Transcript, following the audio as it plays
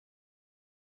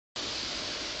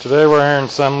Today we're here in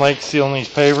Sun Lake sealing these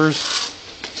pavers.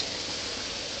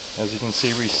 As you can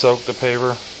see, we soak the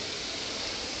paver.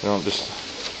 We don't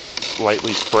just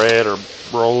lightly spray it or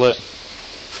roll it.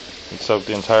 We soak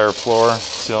the entire floor,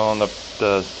 sealing the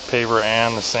paver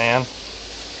and the sand.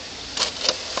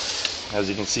 As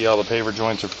you can see, all the paver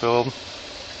joints are filled,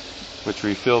 which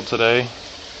we filled today,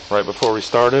 right before we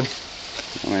started.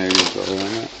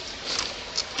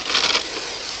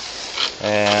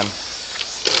 And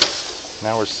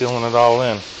now we're sealing it all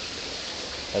in.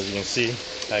 As you can see,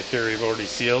 back here we've already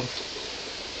sealed.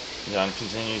 John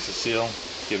continues to seal,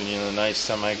 giving you a nice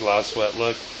semi-gloss wet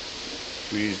look.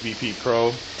 We use BP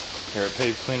Pro here at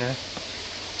Pave Cleaner.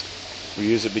 We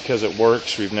use it because it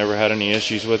works. We've never had any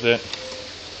issues with it.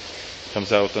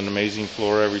 Comes out with an amazing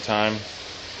floor every time.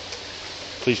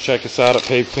 Please check us out at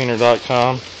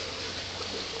pavecleaner.com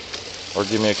or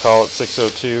give me a call at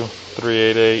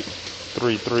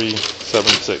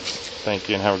 602-388-3376. Thank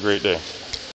you and have a great day.